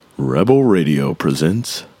Rebel Radio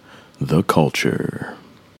presents The Culture.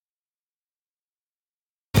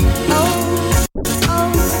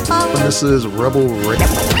 This is Rebel Radio.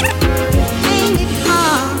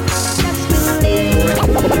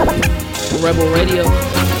 Rebel Radio.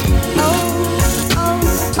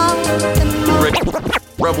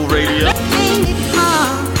 Rebel Radio.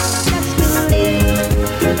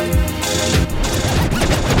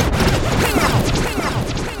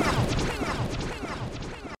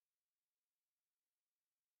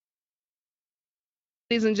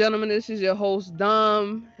 Ladies and gentlemen, this is your host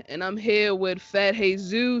Dom, and I'm here with Fat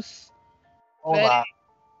Jesus. Hola.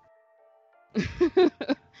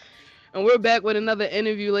 And we're back with another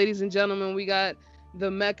interview, ladies and gentlemen. We got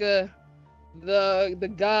the Mecca,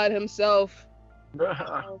 the God himself.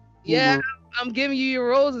 Yeah, I'm giving you your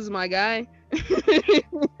roses, my guy.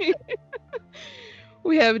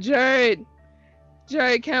 We have Jared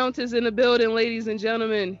Countess in the building, ladies and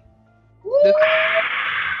gentlemen.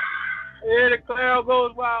 Here the cloud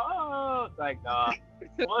goes wild. Oh, it's like, nah.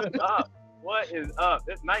 What's up? What is up?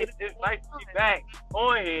 It's nice to be back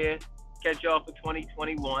on here. Catch y'all for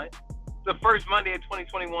 2021. It's the first Monday of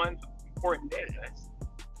 2021. It's an important day, man.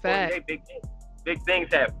 Fact. Big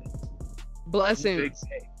things happening. Blessings. Big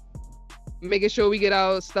day. Making sure we get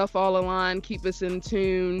our stuff all aligned, keep us in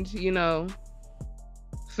tuned,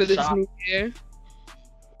 for this new year.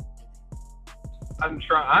 I'm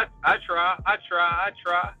trying. I try.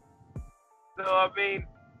 So I mean,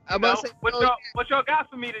 what y'all got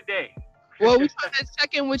for me today? Well, we trying to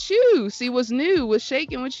check in with you, see what's new, what's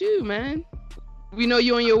shaking with you, man. We know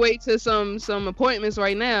you're on your way to some appointments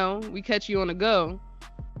right now. We catch you on the go.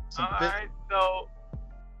 All right, so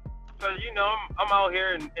I'm out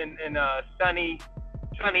here in sunny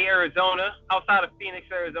Arizona, outside of Phoenix,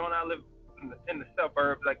 Arizona. I live in the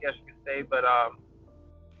suburbs, I guess you could say. But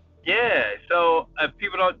yeah. So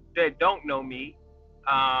people that don't know me,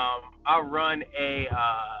 I run a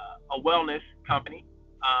wellness company.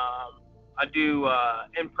 I do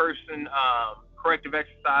in-person corrective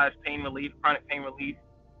exercise, pain relief, chronic pain relief,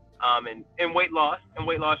 and weight loss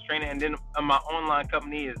training. And then my online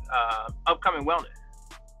company is Upcoming Wellness.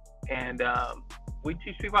 And we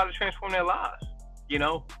teach people how to transform their lives,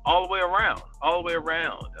 all the way around.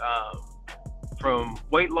 From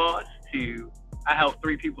weight loss to, I helped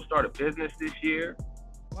 3 people start a business this year.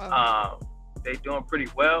 Wow. They're doing pretty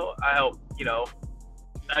well. I help,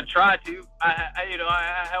 I try to.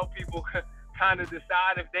 I help people kind of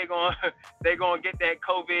decide if they're gonna get that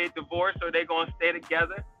COVID divorce or they're gonna stay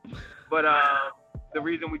together. But the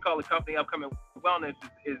reason we call the company Upcoming Wellness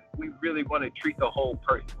is we really want to treat the whole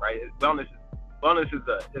person, right? Wellness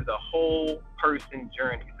is a whole person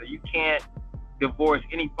journey. So you can't divorce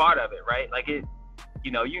any part of it, right? Like it.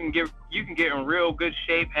 You can get in real good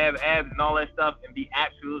shape, have abs and all that stuff, and be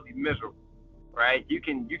absolutely miserable. Right? You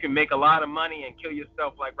can make a lot of money and kill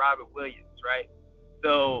yourself like Robert Williams, right?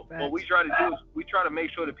 So what we try to do is we try to make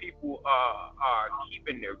sure that people are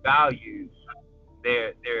keeping their values,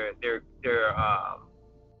 they're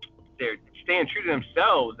staying true to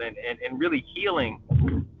themselves and really healing,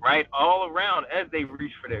 right, all around as they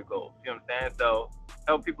reach for their goals. You know what I'm saying? So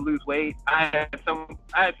help people lose weight. I had some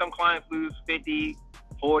clients lose 50,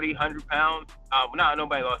 40, 100 pounds. Not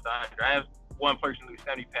nobody lost 100. I have one person lose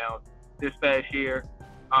 70 pounds this past year,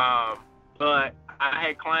 but I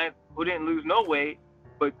had clients who didn't lose no weight,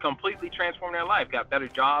 but completely transformed their life, got better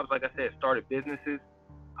jobs, like I said, started businesses,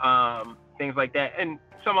 things like that. And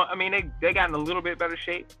they got in a little bit better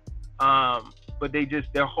shape, but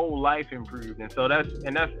their whole life improved. And so that's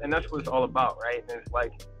what it's all about, right? And it's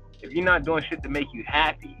like, if you're not doing shit to make you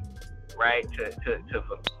happy, right,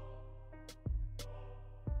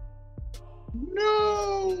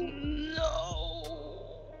 No.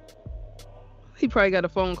 He probably got a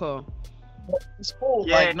phone call. It's cool.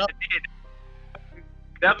 Yeah,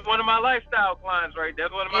 that's one of my lifestyle clients, right?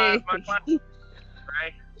 That's one of my clients,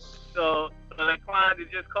 right? So the client that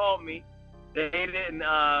just called me, they didn't,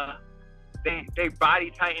 they body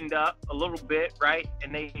tightened up a little bit, right?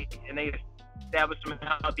 And they established some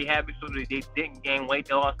healthy habits so that they didn't gain weight.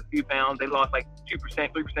 They lost a few pounds. They lost like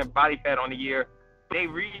 2%, 3% body fat on the year. They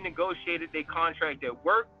renegotiated their contract at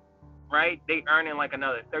work, right? They earning like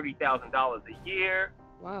another $30,000 a year.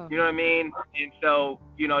 Wow. You know what I mean? And so,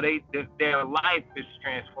 their life is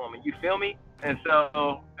transforming. You feel me? And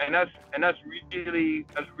so, that's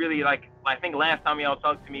really like, I think last time y'all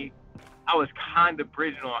talked to me, I was kind of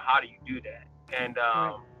bridging on how do you do that. And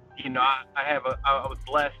I was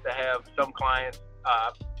blessed to have some clients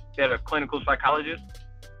that are clinical psychologists,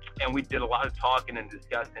 and we did a lot of talking and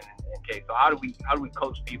discussing. Okay, so how do we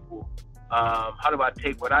coach people How do I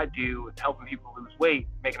take what I do with helping people lose weight,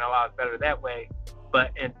 making their lives better that way,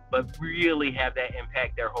 but really have that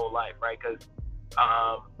impact their whole life, right? Because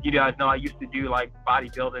you guys know I used to do like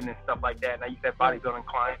bodybuilding and stuff like that, and I used to have bodybuilding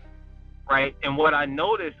clients, right? And what I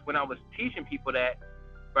noticed when I was teaching people that,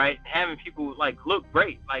 right, having people like look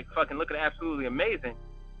great, like fucking looking absolutely amazing,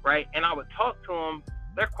 right? And I would talk to them,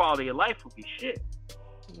 their quality of life would be shit.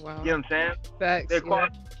 Wow. You know what I'm saying? Facts. Their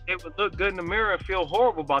quality, they would look good in the mirror and feel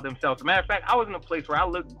horrible about themselves. As a matter of fact, I was in a place where I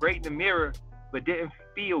looked great in the mirror, but didn't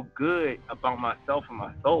feel good about myself and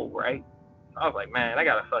my soul, right? I was like, man, I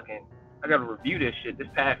gotta review this shit. This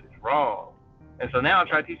path is wrong. And so now I'm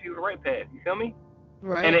trying to teach you the right path. You feel me?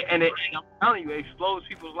 Right. And I'm telling you, it explodes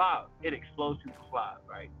people's lives. It explodes people's lives,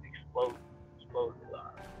 right? It explodes their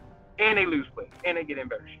lives. And they lose weight. And they get in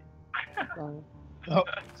better shape.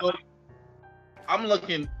 So I'm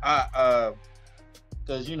looking at,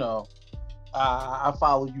 because, you know, I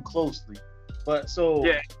follow you closely. But so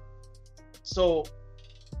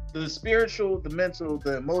the spiritual, the mental,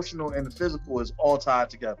 the emotional, and the physical is all tied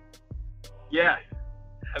together. Yes,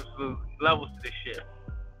 absolutely. Levels to this shit.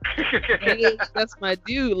 Hey, that's my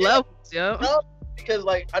dude. Levels, yo. No, because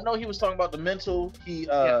like I know he was talking about the mental.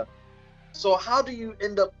 So how do you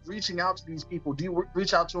end up reaching out to these people? Do you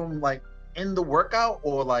reach out to them like in the workout,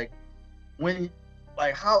 or like when,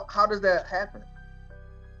 like how does that happen?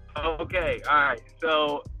 Okay, all right.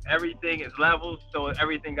 So everything is levels, so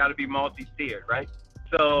everything got to be multi-tiered, right?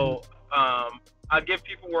 So I give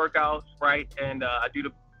people workouts, right, and I do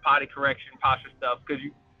the body correction, posture stuff, because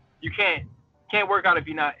you can't work out if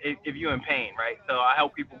you're in pain, right? So I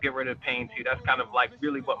help people get rid of pain too. That's kind of like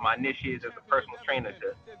really what my niche is as a personal trainer.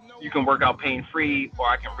 You can work out pain free, or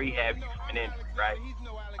I can rehab you from an injury, right?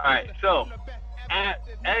 All right. So and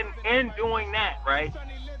in doing that, right,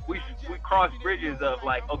 we cross bridges of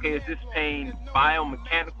like, okay, is this pain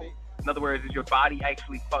biomechanical? In other words, is your body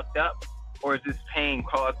actually fucked up, or is this pain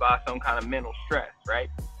caused by some kind of mental stress, right?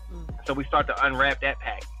 So we start to unwrap that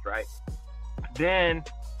package, right? Then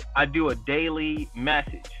I do a daily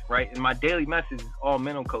message, right? And my daily message is all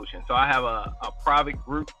mental coaching. So I have a private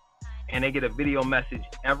group, and they get a video message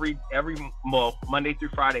every Monday through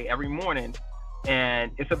Friday, every morning.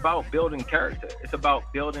 And it's about building character. It's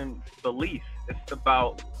about building belief. It's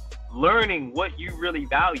about learning what you really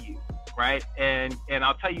value, right? And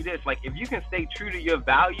I'll tell you this, like, if you can stay true to your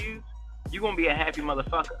values, you're going to be a happy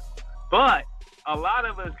motherfucker. But a lot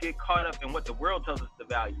of us get caught up in what the world tells us to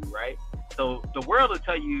value, right? So the world will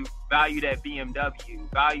tell you, value that BMW,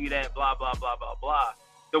 value that blah, blah, blah, blah, blah.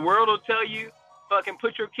 The world will tell you, fucking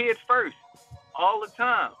put your kids first all the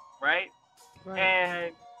time, right?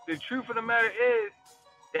 And the truth of the matter is,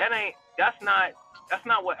 that's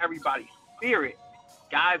not what everybody's spirit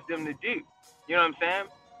guides them to do. You know what I'm saying?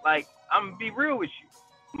 Like, I'm gonna be real with you.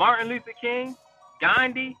 Martin Luther King,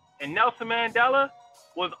 Gandhi, and Nelson Mandela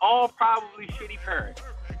was all probably shitty parents.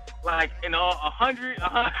 Like, you know, 100,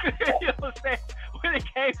 you know what I'm saying? When it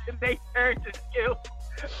came to their parenting skills,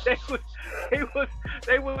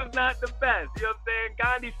 they was not the best. You know what I'm saying?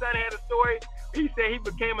 Gandhi's son had a story. He said he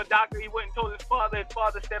became a doctor. He went and told his father. His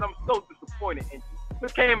father said, "I'm so disappointed in you."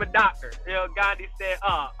 Became a doctor. You know, Gandhi said,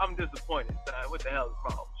 "I'm disappointed, son. What the hell is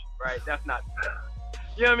wrong with you?" Right? That's not the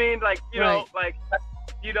best. You know what I mean? Like, you know, like,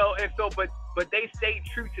 you know, and so, but they stayed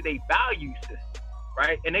true to their value system,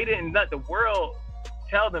 right? And they didn't let the world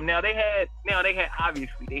tell them. Now they had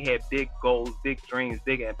obviously they had big goals, big dreams,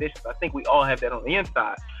 big ambitions. I think we all have that on the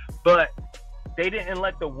inside, but they didn't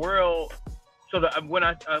let the world. So when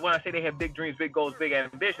I say they had big dreams, big goals, big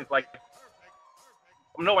ambitions, like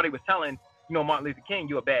nobody was telling, you know, Martin Luther King,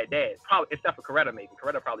 you a bad dad. Probably, except for Coretta, maybe.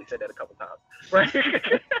 Coretta probably said that a couple times, right?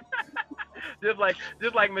 just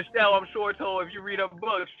like Michelle, I'm sure told, if you read her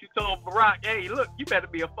book, she told Barack, "Hey, look, you better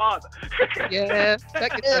be a father." Yeah,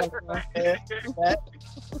 second time.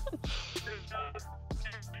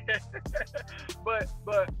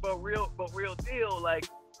 but real deal, like,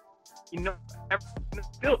 you know,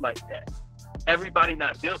 everybody's built like that. Everybody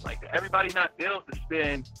not built like that. Everybody not built to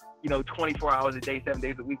spend, you know, 24 hours a day, 7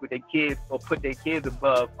 days a week with their kids, or put their kids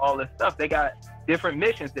above all this stuff. They got different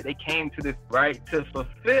missions that they came to this, right, to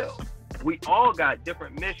fulfill. We all got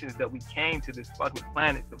different missions that we came to this fucking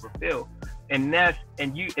planet to fulfill. And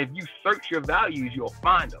if you search your values, you'll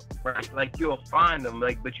find them, right? Like, you'll find them,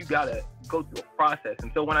 like, but you gotta go through a process.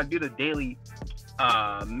 And so when I do the daily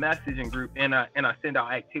messaging group, and I send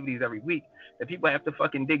out activities every week, that people have to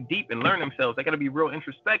fucking dig deep and learn themselves. They gotta be real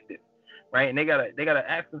introspective, right? And they gotta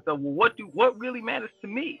ask themselves, well, what really matters to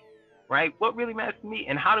me, right? What really matters to me,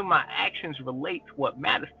 and how do my actions relate to what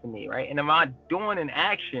matters to me, right? And am I doing an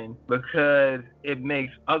action because it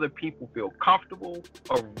makes other people feel comfortable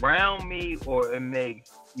around me, or it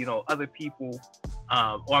makes, you know, other people,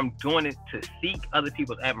 or I'm doing it to seek other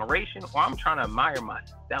people's admiration, or I'm trying to admire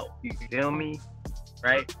myself, you feel me,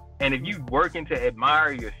 right? And if you working to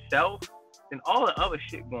admire yourself, then all the other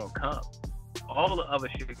shit gonna come. All the other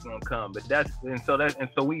shit's gonna come, but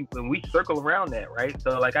so we circle around that, right?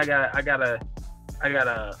 So like I got a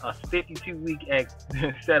 52-week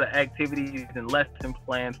set of activities and lesson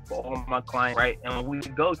plans for all my clients, right? And we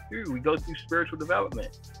go through spiritual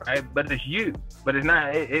development, right? But it's you, but it's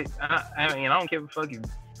not. I mean, I don't give a fuck if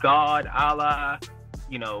God, Allah,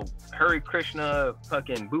 you know, Hare Krishna,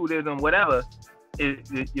 fucking Buddhism, whatever.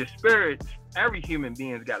 Your spirit. Every human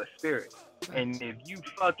being's got a spirit. And if you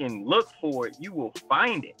fucking look for it, you will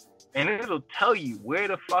find it. And it'll tell you where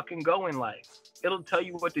to fucking go in life. It'll tell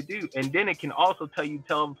you what to do. And then it can also tell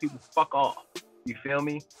people, fuck off. You feel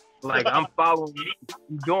me? Like, I'm following me.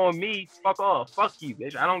 You doing me, fuck off. Fuck you,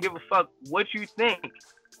 bitch. I don't give a fuck what you think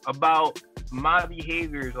about my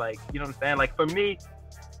behaviors. Like, you know what I'm saying? Like, for me,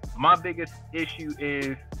 my biggest issue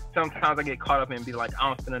is sometimes I get caught up and be like, I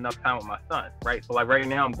don't spend enough time with my son, right? So, like, right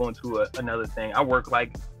now I'm going to another thing. I work,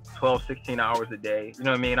 like, 12, 16 hours a day. You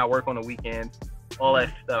know what I mean? I work on the weekends, all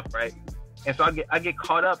that stuff, right? And so I get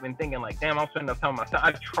caught up in thinking like, damn, I'm spending enough time with my son.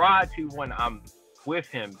 I try to, when I'm with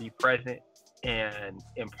him, be present and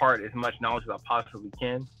impart as much knowledge as I possibly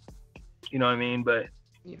can. You know what I mean? But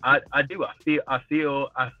yeah. I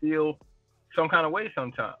feel some kind of way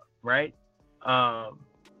sometimes, right?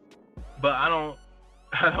 But I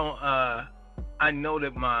know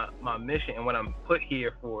that my mission and what I'm put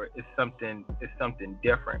here for is something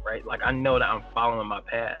different, right? Like, I know that I'm following my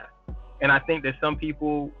path. And I think that some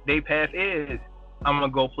people, their path is, I'm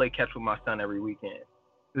gonna go play catch with my son every weekend.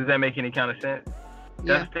 Does that make any kind of sense?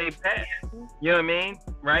 Yeah. That's their path. You know what I mean?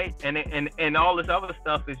 Right? And all this other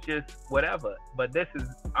stuff is just whatever. But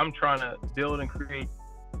I'm trying to build and create,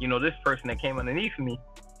 you know, this person that came underneath me.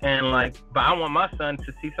 And like, but I want my son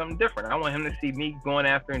to see something different. I want him to see me going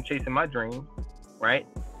after and chasing my dreams, right?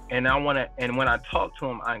 And when I talk to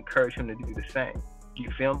him, I encourage him to do the same. Do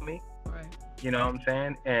you feel me? Right. You know what I'm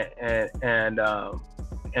saying?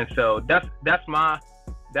 And so that's my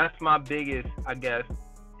biggest, I guess,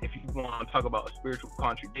 if you want to talk about a spiritual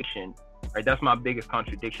contradiction, right? That's my biggest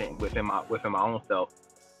contradiction within my own self.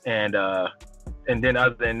 And then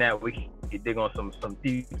other than that, we can dig on some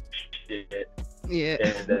deep shit. Yeah.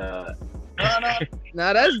 And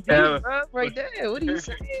no, that's deep, bro, right there. What are you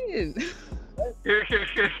saying?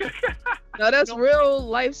 No, that's real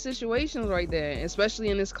life situations right there, especially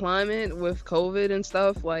in this climate with COVID and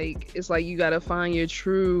stuff. Like, it's like you gotta find your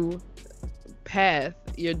true path,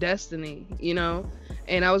 your destiny, you know.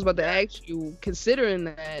 And I was about to ask you, considering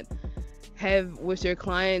that, have with your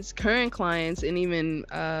clients, current clients, and even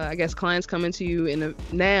I guess clients coming to you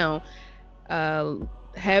now,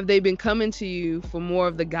 have they been coming to you for more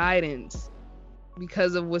of the guidance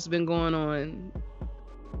because of what's been going on?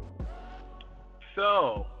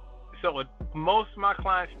 So most of my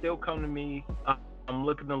clients still come to me. I'm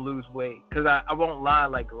looking to lose weight, because I won't lie.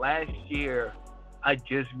 Like, last year, I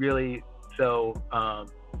just really I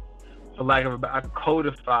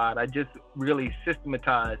codified. I just really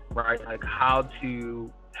systematized, right? Like, how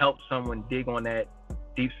to help someone dig on that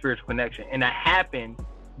deep spiritual connection, and that happened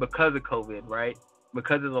because of COVID, right?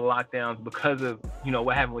 Because of the lockdowns, because of, you know,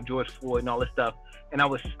 what happened with George Floyd and all this stuff. And I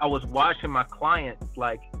was watching my clients,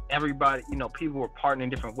 like, everybody, you know, people were parting in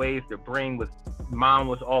different ways. Their mind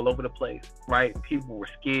was all over the place, right? People were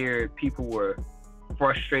scared, people were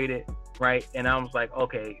frustrated, right? And I was like,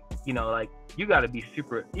 okay, you know, like, you got to be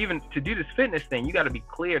super, even to do this fitness thing, you got to be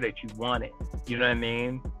clear that you want it. You know what I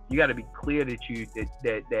mean? You got to be clear that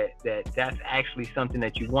that's actually something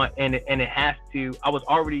that you want. And it has to, I was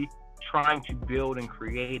already trying to build and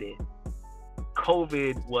create it.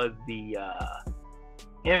 COVID was the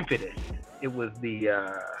impetus. It was the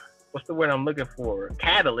what's the word I'm looking for?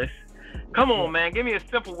 Catalyst. Come on, man, give me a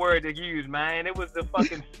simple word to use, man. It was the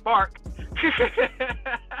fucking spark.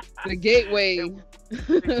 The gateway.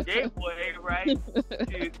 The gateway, right?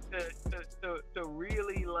 to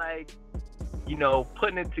really, like, you know,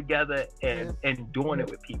 putting it together and doing it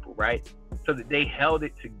with people, right? So that they held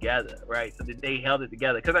it together, right?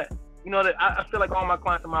 Because I feel like all my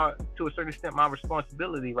clients are, to a certain extent, my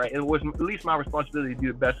responsibility, right? It was at least my responsibility to do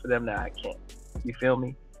the best for them that I can. You feel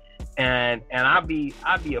me? And I'd be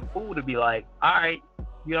a fool to be like, all right,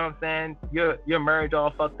 you know what I'm saying? Your marriage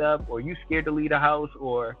all fucked up, or you scared to leave the house,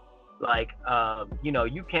 or Like, you know,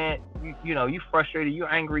 you can't, you know, you frustrated, you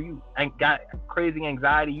angry, you got crazy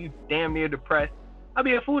anxiety, you damn near depressed. I'd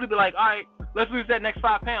be a fool to be like, all right, let's lose that next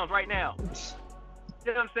 5 pounds right now.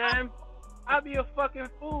 You know what I'm saying? I'd be a fucking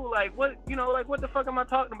fool. Like, what, you know, like, what the fuck am I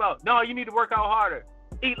talking about? No, you need to work out harder,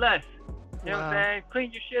 eat less. You know what I'm saying?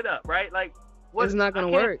 Clean your shit up, right? Like, what? It's not gonna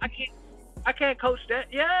work. I can't coach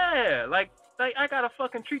that. Yeah, like I gotta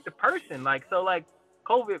fucking treat the person. Like, so like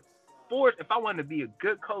COVID forced, if I wanted to be a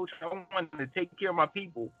good coach, I wanted to take care of my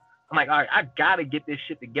people. I'm like, all right, I gotta get this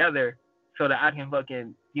shit together so that I can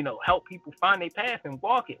fucking, you know, help people find their path and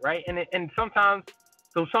walk it, right? And sometimes,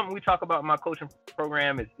 so something we talk about in my coaching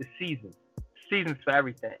program is seasons. Seasons for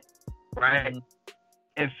everything, right?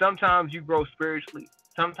 And sometimes you grow spiritually,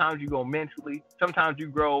 sometimes you grow mentally, sometimes you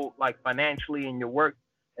grow like financially in your work,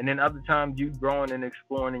 and then other times you growing and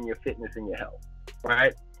exploring in your fitness and your health,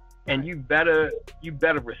 right? And you better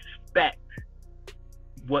respect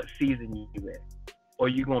what season you in, or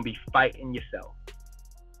you're gonna be fighting yourself.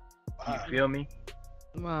 You feel me?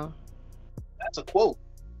 Wow. That's a quote.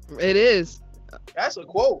 It is. That's a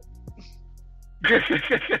quote.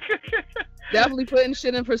 Definitely putting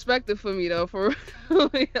shit in perspective for me though. For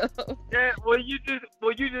yeah, well you just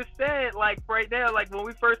said, like, right now, like when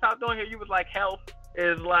we first hopped on here, you was like, health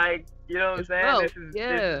is like, you know what I'm saying? Wealth. This is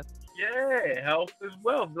Yeah, health is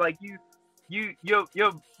wealth. Like your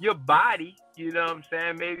body, you know what I'm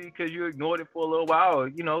saying? Maybe because you ignored it for a little while, or,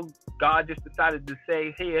 you know, God just decided to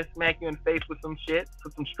say, here, smack you in the face with some shit,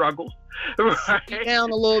 with some struggles. Right?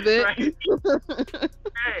 Down a little bit. Right?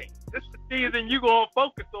 Hey, this is the season you gonna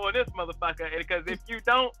focus on this motherfucker, because if you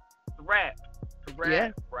don't, it's a wrap,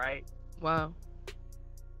 right? Wow.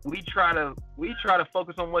 We try to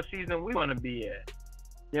focus on what season we want to be in.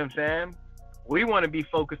 You know what I'm saying? We want to be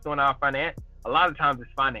focused on our finance. A lot of times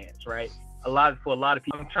it's finance, right? For a lot of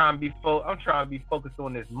people, I'm trying to be focused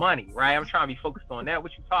on this money, right? I'm trying to be focused on that.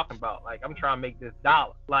 What you talking about? Like, I'm trying to make this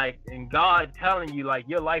dollar. Like, and God telling you, like,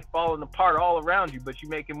 your life falling apart all around you, but you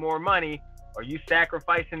making more money, or you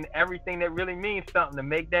sacrificing everything that really means something to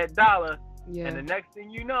make that dollar. Yeah. And the next thing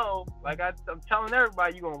you know, like I'm telling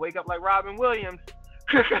everybody, you're gonna wake up like Robin Williams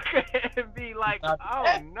and be like, oh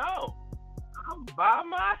no, I'm by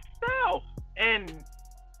myself, and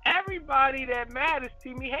everybody that matters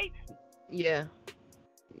to me hates me. Yeah.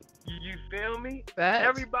 You feel me? Facts.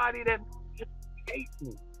 Everybody that hates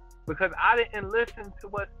me because I didn't listen to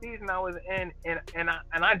what season I was in, and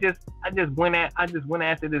I just went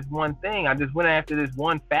after this one thing. I just went after this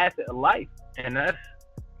one facet of life, and that's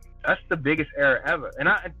the biggest error ever. And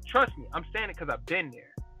trust me, I'm saying it because I've been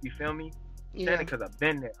there. You feel me? I'm saying it because I've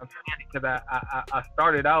been there. I'm saying it because I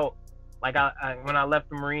started out, like when I left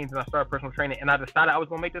the Marines and I started personal training, and I decided I was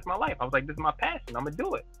gonna make this my life. I was like, this is my passion. I'm gonna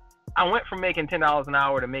do it. I went from making $10 an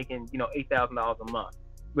hour to making, you know, $8,000 a month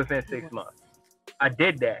within 6 months. I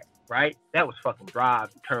did that, right? That was fucking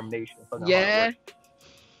drive, determination, fucking hard work.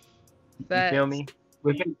 You feel me?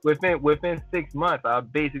 Within 6 months, I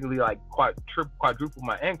basically like quadrupled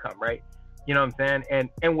my income, right? You know what I'm saying?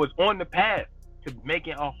 And was on the path to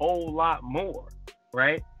making a whole lot more,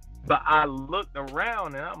 right? But I looked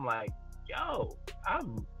around and I'm like, yo,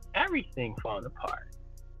 everything falling apart,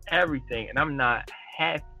 everything, and I'm not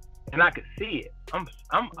happy. And I could see it. I'm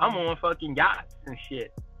on fucking yachts and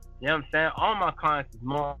shit. You know what I'm saying? All my clients is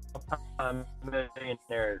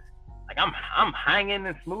multi-millionaires. Like I'm hanging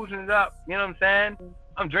and smoothing it up. You know what I'm saying?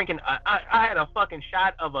 I'm drinking. I had a fucking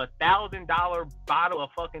shot of $1,000 bottle of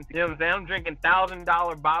fucking. You know what I'm saying? I'm drinking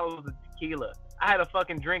 $1,000 bottles of tequila. I had a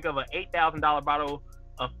fucking drink of an $8,000 bottle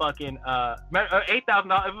of fucking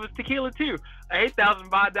 $8,000. It was tequila too. An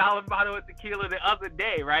 $8,000 bottle of tequila the other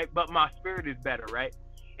day, right? But my spirit is better, right?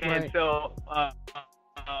 And right. So,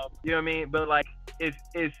 you know what I mean? But like, it's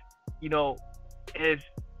you know,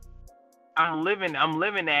 I'm living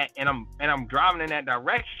that, and I'm driving in that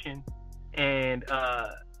direction, and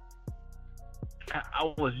I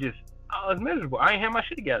was miserable. I ain't had my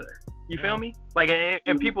shit together. You feel me? Like,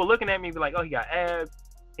 and people looking at me be like, oh, he got abs,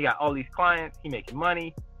 he got all these clients, he making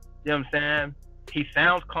money. You know what I'm saying? He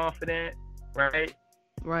sounds confident, right?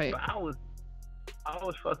 Right. But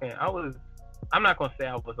I'm not gonna say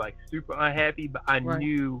I was like super unhappy, but I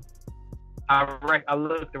knew. I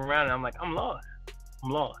looked around and I'm like, I'm lost.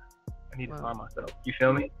 I need to find myself. You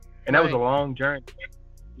feel me? And that was a long journey. It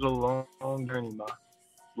was a long journey, ma.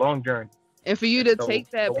 Long journey. And for you to take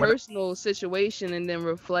that personal situation and then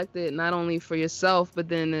reflect it not only for yourself, but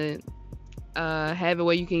then have it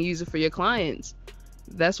where you can use it for your clients.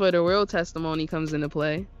 That's where the real testimony comes into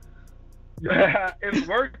play. It's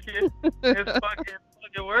working. It's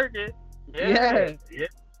fucking working. Yeah.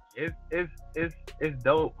 It's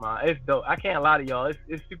dope, man. It's dope. I can't lie to y'all.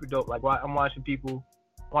 It's super dope. Like I'm watching people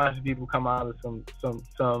come out of some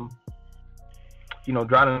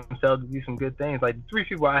driving themselves to do some good things. Like the 3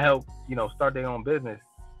 people I helped, start their own business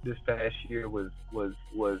this past year was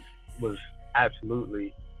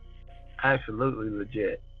absolutely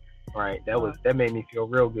legit. Right. That made me feel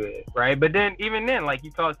real good. Right. But then even then, like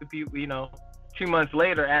you talk to people, 2 months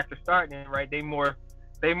later after starting, right, they more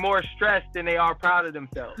stressed than they are proud of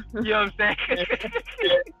themselves. You know what I'm saying?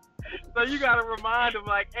 So you gotta remind them,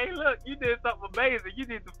 like, hey, look, you did something amazing. You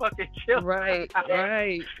need to fucking chill. Right.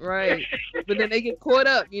 But then they get caught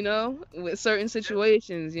up, with certain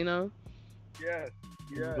situations, Yes.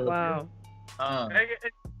 Wow.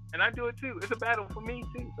 And I do it too. It's a battle for me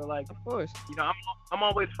too. So like, of course, I'm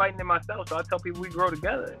always fighting it myself. So I tell people we grow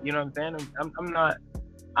together. You know what I'm saying?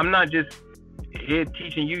 I'm not just here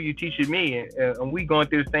teaching you, you teaching me, and we going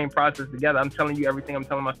through the same process together. I'm telling you everything I'm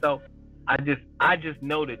telling myself. I just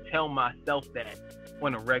know to tell myself that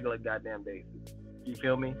on a regular goddamn basis. You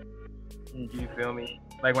feel me? You feel me?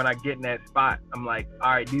 Like when I get in that spot, I'm like,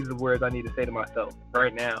 all right, these are the words I need to say to myself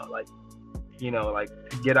right now. Like, like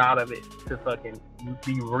to get out of it, to fucking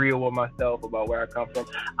be real with myself about where I come from.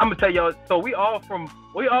 I'm gonna tell y'all. So we all from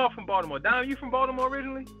Baltimore. Dom, you from Baltimore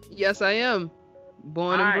originally? Yes, I am.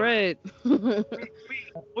 Born and bred.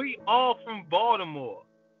 we all from Baltimore.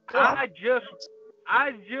 Cool. I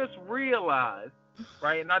just realized,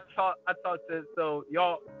 right? And I talked to, so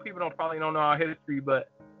y'all people probably don't know our history, but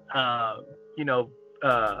Fat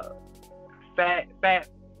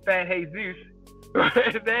Jesus.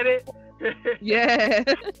 Is that it? Yeah.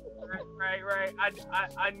 Right.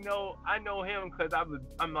 I know him because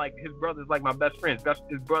I'm like his brother's like my best friend.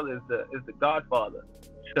 His brother is the godfather.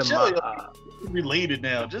 Related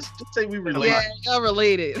now. Just say we related. Yeah, y'all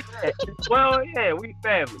related. Well, yeah, we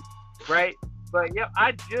family, right? But yeah,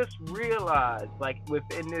 I just realized, like,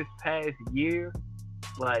 within this past year,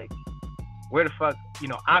 like, where the fuck,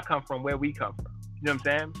 I come from, where we come from. You know what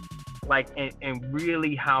I'm saying? Like, and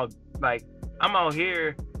really how, like, I'm out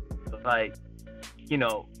here, like,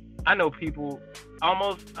 I know people,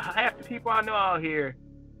 almost half the people I know out here,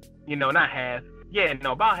 not half. Yeah,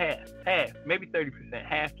 no, about half, maybe 30%,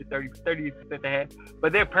 half to 30% to half.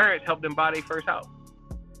 But their parents helped them buy their first house.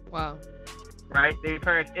 Wow. Right? Their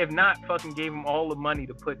parents, if not, fucking gave them all the money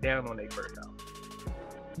to put down on their first house.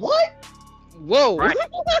 What? Whoa. Right?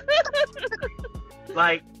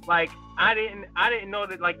 like I didn't know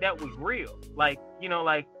that, like, that was real. Like,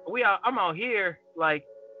 like I'm out here, like,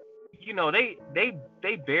 they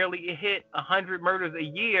barely hit 100 murders a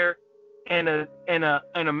year in a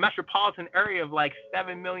metropolitan area of like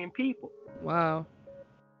 7 million people. Wow.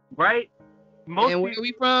 Right? And where are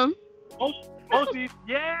we from? Most of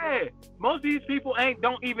these people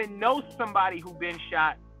don't even know somebody who been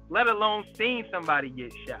shot, let alone seen somebody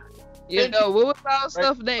get shot. What was our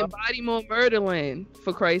stuff named Baltimore Murderland,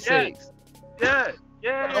 for Christ's sakes? Yeah.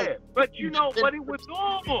 But but it was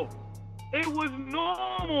normal. It was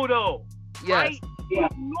normal though. Yes. Right? It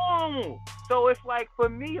was normal. So it's like, for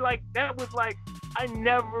me, like, that was like, my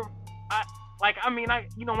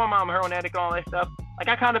mom, heroin addict, and all that stuff. Like,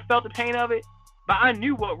 I kind of felt the pain of it, but I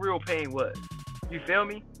knew what real pain was. You feel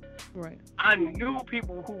me? Right. I knew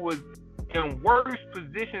people who was in worse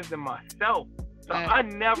positions than myself. So I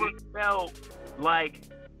never felt like,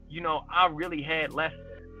 I really had less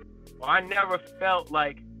than. Or I never felt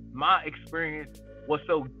like my experience was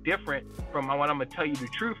so different from what I'm going to tell you the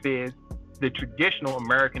truth is, the traditional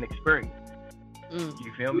American experience.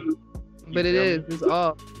 You feel me? But it's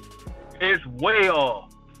off. It's way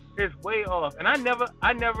off. And I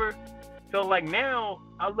never feel like now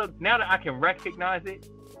that I can recognize it,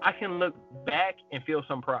 I can look back and feel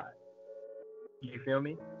some pride. You feel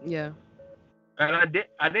me? Yeah. And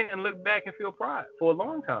I didn't look back and feel pride for a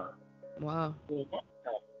long time. Wow. For a long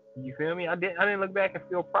time. You feel me? I didn't look back and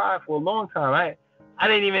feel pride for a long time. I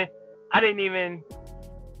didn't even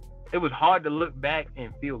it was hard to look back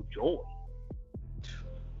and feel joy.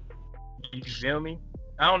 You feel me?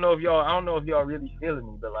 I don't know if y'all really feeling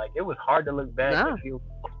me, but like, it was hard to look back and feel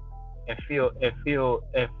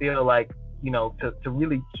like, to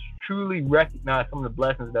really truly recognize some of the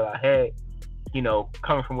blessings that I had,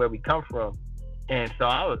 coming from where we come from. And so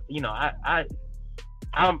I was,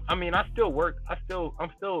 I still work. I'm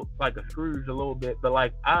still like a Scrooge a little bit, but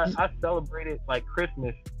like I celebrated like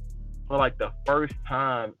Christmas for like the first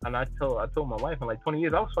time, and I told my wife in like 20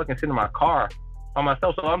 years I was fucking sitting in my car by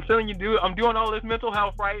myself. So I'm telling you, I'm doing all this mental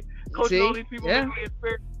health, right? Coaching all these people, right?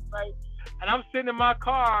 And I'm sitting in my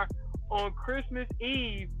car on Christmas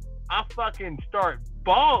Eve. I fucking start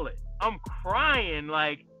bawling. I'm crying,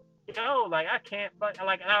 like yo, like I can't, it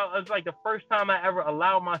was like the first time I ever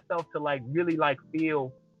allowed myself to like really like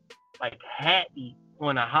feel like happy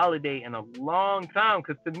on a holiday in a long time.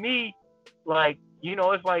 Cause to me, like, you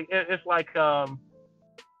know, it's like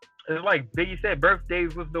Biggie said,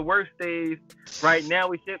 birthdays was the worst days. Right now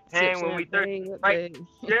we sip pain when we 30. Right?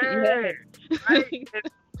 Yeah. Right?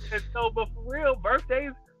 And so, but for real,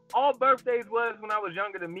 all birthdays was when I was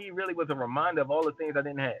younger to me really was a reminder of all the things I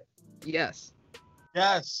didn't have. Yes.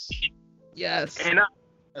 Yes. And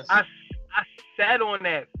I sat on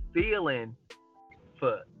that feeling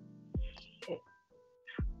for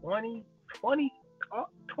 20,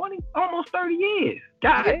 almost 30 years.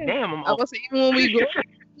 God damn. I was saying, even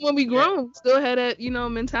when we grown, still had that, you know,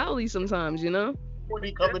 mentality sometimes, you know?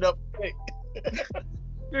 40 coming up quick.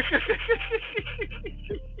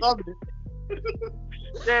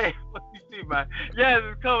 Yeah, what you see, man? Yeah,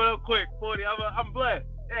 it's coming up quick. 40. I'm blessed.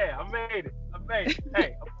 Yeah, I made it.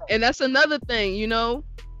 Hey. And that's another thing, you know,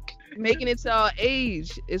 making it to our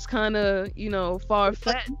age is kind of, you know,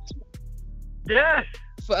 far-fetched. Yes.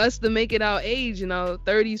 For us to make it our age, you know,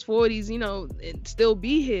 30s, 40s, you know, and still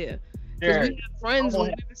be here. Because we had friends when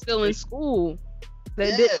we were still in school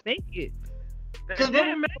that didn't make it.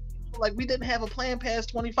 Like, we didn't have a plan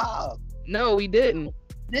past 25. No, we didn't.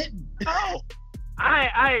 Oh.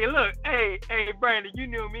 I look, hey, Brandon, you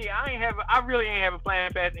knew me. I really ain't have a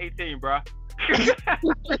plan past 18, bro.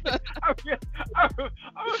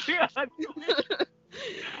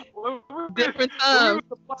 Different times.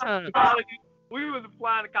 We was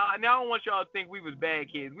applying to college. Now I don't want y'all to think we was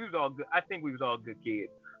bad kids. We was all good. I think we was all good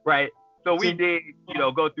kids, right? So we did, you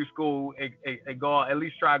know, go through school and go, at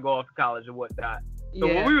least try to go off to college and whatnot. So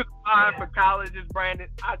when we was applying for colleges, Brandon,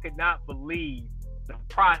 I could not believe the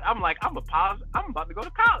process. I'm like, I'm about to go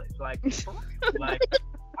to college. Like I'm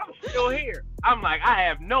still here. I'm like, I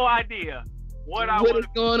have no idea what is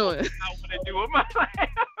going on. I want to do with my life.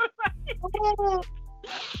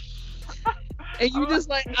 And you just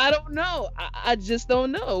like, I don't know. I just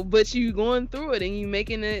don't know. But you going through it and you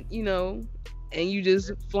making it, you know, and you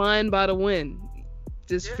just flying by the wind,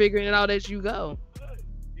 just figuring it out as you go.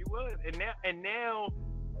 You would. And now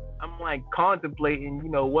I'm like contemplating, you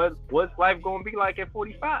know, what's life gonna be like at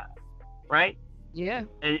 45, right? Yeah.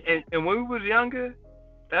 And when we was younger,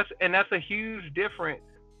 that's a huge difference,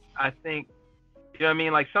 I think. You know what I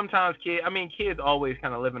mean? Like sometimes kids always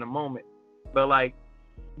kind of live in a moment, but like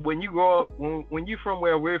when you grow up, when you from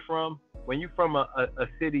where we're from, when you from a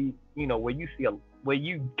city, you know, where you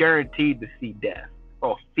guaranteed to see death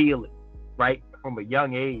or feel it, right? From a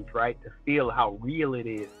young age, right? To feel how real it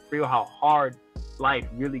is, feel how hard life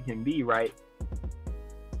really can be, right?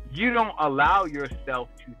 You don't allow yourself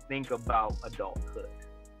to think about adulthood.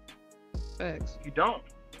 Facts. You don't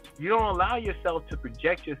allow yourself to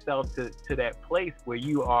project yourself to that place where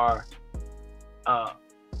you are,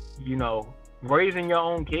 you know, raising your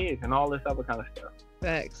own kids and all this other kind of stuff.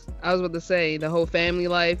 Facts. I was about to say, the whole family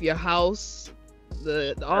life, your house,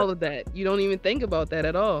 all of that. You don't even think about that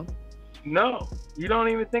at all. No, you don't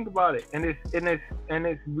even think about it. And it's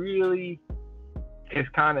really, it's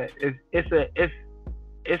a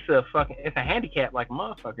handicap like a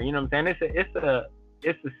motherfucker. You know what I'm saying?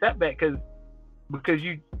 It's a setback because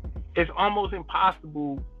it's almost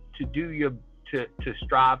impossible to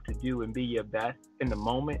strive to do and be your best in the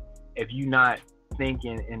moment if you're not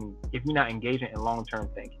thinking and if you're not engaging in long-term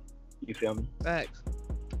thinking. You feel me? Facts.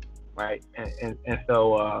 Right. And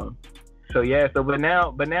so but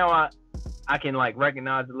now I can like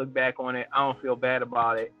recognize and look back on it. I don't feel bad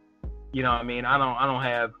about it. You know what I mean? I don't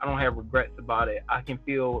have regrets about it. I can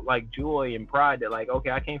feel like joy and pride that like,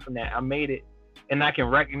 okay, I came from that. I made it, and I can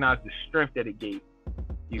recognize the strength that it gave me.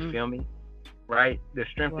 You feel me? Right? The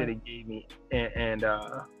strength that it gave me, and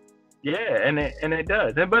it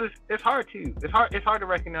does. But it's hard too. It's hard to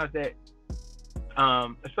recognize that.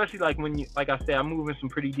 Especially like when you, like I said, I move in some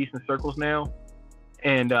pretty decent circles now,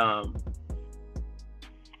 and the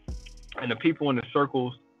people in the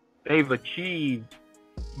circles, they've achieved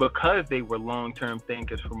because they were long-term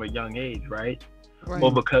thinkers from a young age, right?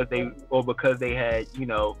 Or because they had, you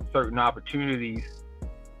know, certain opportunities,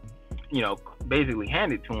 you know, basically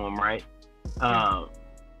handed to them, right?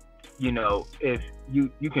 You know, if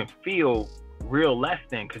you can feel real less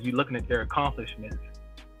than because you're looking at their accomplishments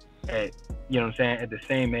at, you know what I'm saying, at the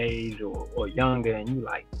same age or younger, and you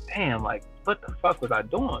like, damn, like what the fuck was I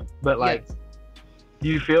doing? But like,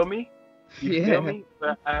 you feel me? You feel me?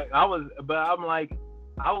 But I'm like,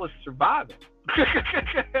 I was surviving. You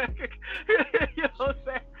know what I'm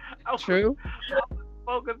saying? I was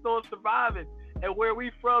focused on surviving. And where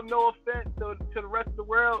we from, no offense to the rest of the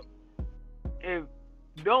world, if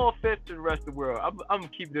no offense to the rest of the world, I'm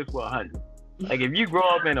gonna keep this 100. Like if you grow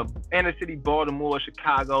up in a inner city, Baltimore,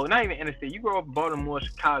 Chicago, not even inner city, you grow up in Baltimore,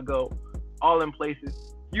 Chicago, all in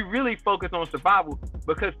places, you really focus on survival,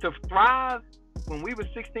 because to thrive when we were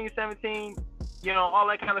 16, 17, you know, all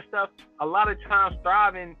that kind of stuff, a lot of times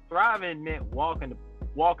thriving meant walking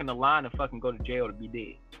the line and fucking go to jail to be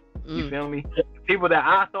dead. You feel me? People that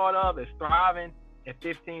I thought of as thriving at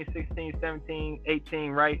 15, 16, 17,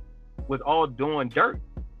 18, right, was all doing dirt.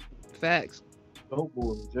 Facts. Oh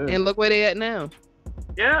boy, yeah. And look where they at now.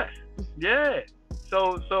 Yes. Yeah.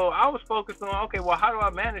 So I was focused on, okay, well, how do I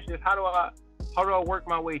manage this? How do I work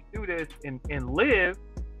my way through this and live,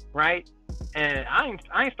 right? And I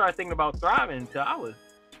ain't started thinking about thriving until I was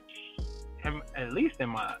at least in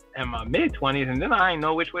my mid-20s, and then I ain't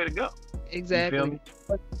know which way to go. Exactly. You feel me?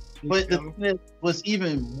 But the thing is, what's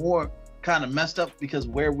even more kind of messed up, because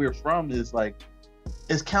where we're from is like,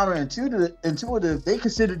 it's counterintuitive. They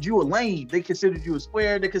considered you a lame. They considered you a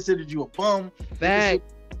square. They considered you a bum.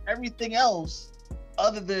 Fact. Everything else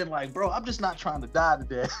other than like, bro, I'm just not trying to die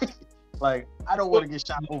today. Like, I don't want to get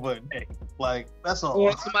shot over a neck. Like, that's all.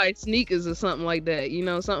 Or somebody's sneakers or something like that. You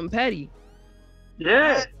know, something petty.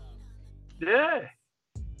 Yeah.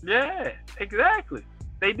 Exactly.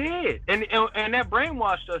 They did, and that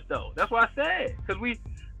brainwashed us though. That's what I said, because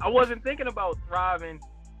I wasn't thinking about thriving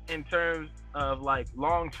in terms of like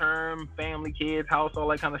long-term family, kids, house, all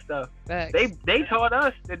that kind of stuff. Facts. They taught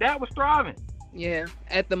us that was thriving. Yeah,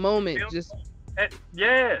 at the moment, just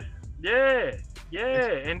yes,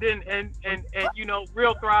 and then and you know,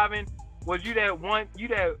 real thriving was you that one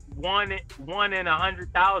in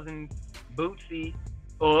 100,000 Bootsy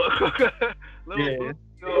or Lil Bootsy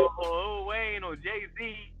or Lil Wayne or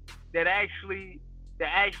Jay-Z that actually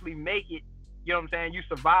make it. You know what I'm saying? You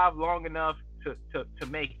survive long enough to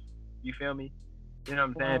make it. You feel me? You know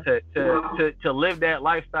what I'm saying? To live that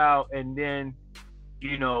lifestyle and then,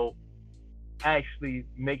 you know, actually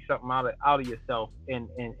make something out of yourself and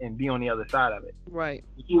be on the other side of it. Right.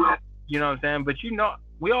 You know what I'm saying? But you know,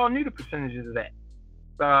 we all knew the percentages of that.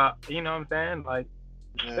 You know what I'm saying? Like,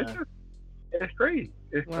 it's crazy.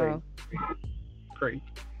 It's crazy.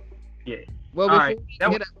 Yeah. Well, all right.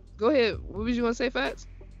 Go ahead. What was you gonna say, Fats?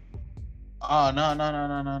 Oh, no.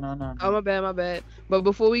 Oh, my bad. But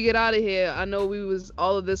before we get out of here, I know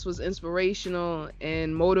all of this was inspirational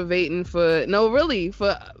and motivating for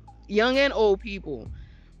young and old people.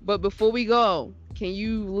 But before we go, can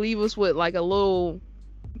you leave us with like a little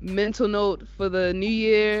mental note for the new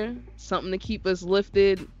year? Something to keep us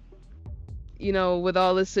lifted, you know, with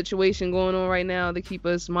all this situation going on right now, to keep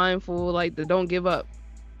us mindful, like to don't give up.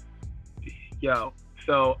 Yo,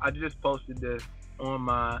 so I just posted this on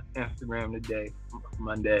my Instagram today,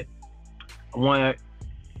 Monday. This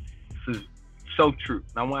is so true.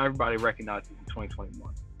 I want everybody to recognize this in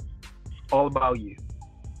 2021. It's all about you.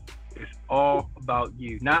 It's all about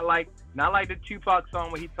you. Not like the Tupac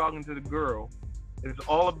song where he's talking to the girl. It's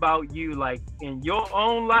all about you. Like in your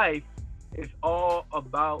own life, it's all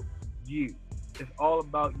about you. It's all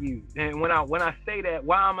about you. And when I say that,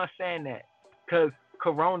 why am I saying that? Because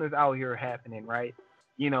Corona's out here happening, right?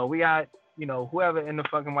 You know, we got, you know, whoever in the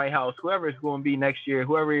fucking White House, whoever it's going to be next year,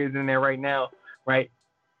 whoever is in there right now, right?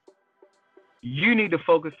 You need to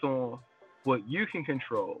focus on what you can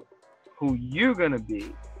control, who you're going to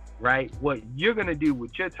be, right? What you're going to do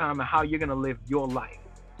with your time and how you're going to live your life,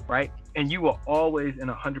 right? And you are always in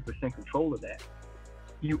 100% control of that.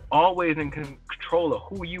 You always in control of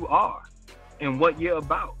who you are and what you're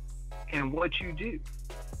about and what you do,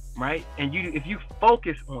 right? And if you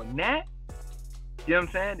focus on that, you know what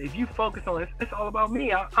I'm saying? If you focus on it's all about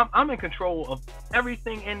me. I'm in control of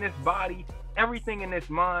everything in this body, everything in this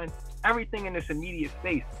mind, everything in this immediate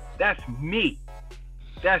space. That's me.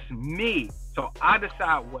 That's me. So I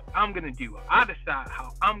decide what I'm going to do. I decide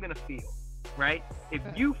how I'm going to feel, right? If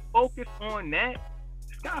you focus on that,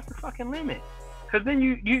 the sky's the fucking limit. Because then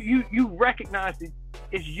you recognize that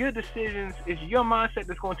it's your decisions, it's your mindset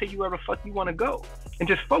that's going to take you wherever the fuck you want to go. And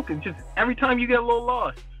just focus. Just every time you get a little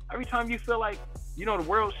lost, every time you feel like, you know, the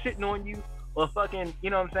world's shitting on you, or fucking, you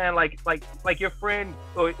know what I'm saying, like your friend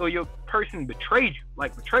or your person betrayed you.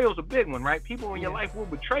 Like, betrayal's a big one, right? People in your life will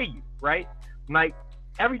betray you, right? Like,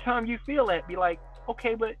 every time you feel that, be like,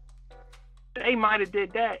 okay, but they might have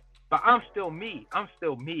did that, but I'm still me. I'm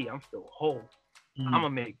still whole. I'm gonna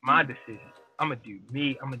make my decisions. I'm gonna do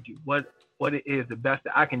me. I'm gonna do what it is the best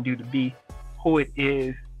that I can do to be who it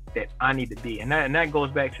is that I need to be. And that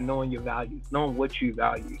goes back to knowing your values, knowing what you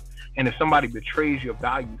value. And if somebody betrays your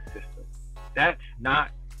value system, that's not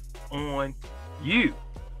on you.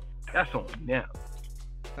 That's on them.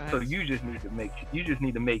 Facts. So you just need to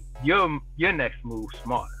make your next move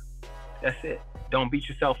smarter. That's it. Don't beat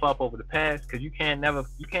yourself up over the past, because you can't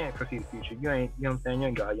foresee the future. You know what I'm saying? You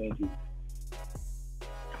ain't God, you ain't Jesus.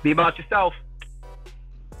 Be about yourself.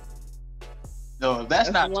 No, that's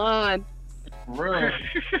the not line. real.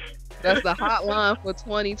 That's the hotline for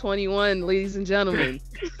 2021, ladies and gentlemen.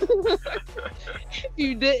 If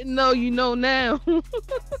you didn't know, you know now.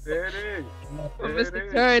 There it is. From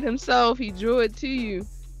Mr. Jared himself, he drew it to you,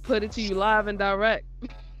 put it to you live and direct.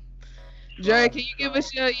 Jared, can you give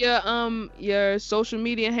us your social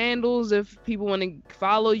media handles if people want to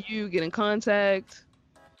follow you, get in contact?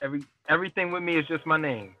 Everything with me is just my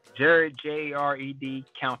name, Jared, Jared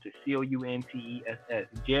Countess, Countess,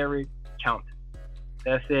 Jared Countess.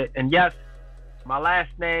 That's it. And yes, my last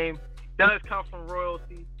name does come from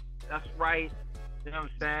royalty. That's right. You know what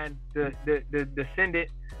I'm saying? The descendant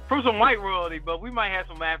from some white royalty, but we might have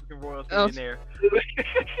some African royalty in there.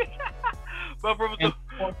 But from some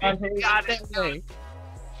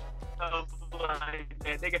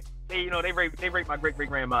they raped my great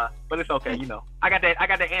grandma, but it's okay, you know. I got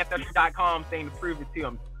that Ancestry.com thing to prove it too.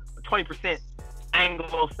 I'm 20%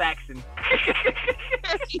 Anglo-Saxon.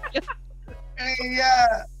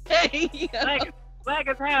 Black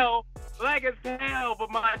as hell,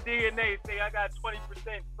 but my DNA say I got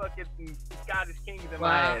 20% fucking Scottish kings in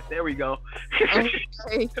my ass. There we go. Okay.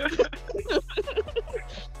 Hey,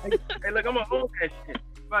 look, I'm gonna own that shit.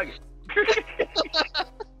 Fuck it.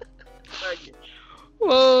 Fuck it.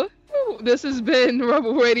 Well, this has been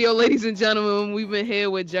Rebel Radio, ladies and gentlemen. We've been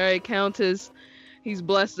here with Jared Countess. He's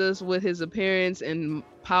blessed us with his appearance and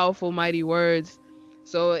powerful, mighty words.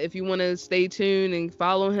 So if you want to stay tuned and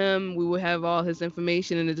follow him, we will have all his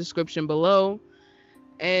information in the description below.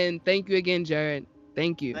 And thank you again, Jared.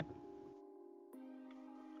 Thank you. Thank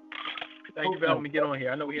you for helping me get on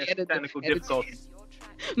here. I know we had some technical difficulties.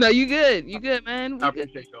 No, you good. You good, man. I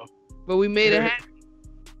appreciate y'all. But we made it happen.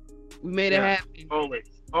 We made it happen.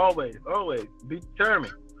 Always. Be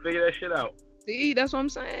determined. Figure that shit out. See, that's what I'm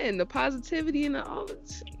saying. The positivity and all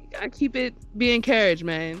this. You gotta keep it, be encouraged,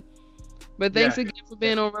 man. But thanks again for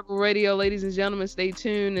being on Rebel Radio, ladies and gentlemen. Stay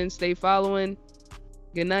tuned and stay following.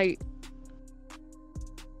 Good night.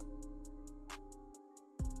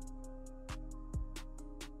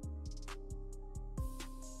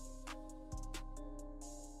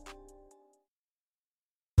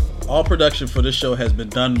 All production for this show has been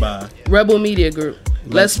done by Rebel Media Group.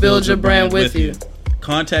 Let's build your brand with you.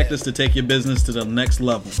 Contact us to take your business to the next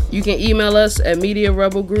level. You can email us at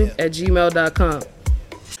mediarebelgroup@gmail.com.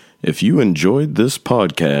 If you enjoyed this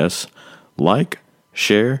podcast, like,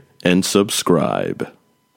 share, and subscribe.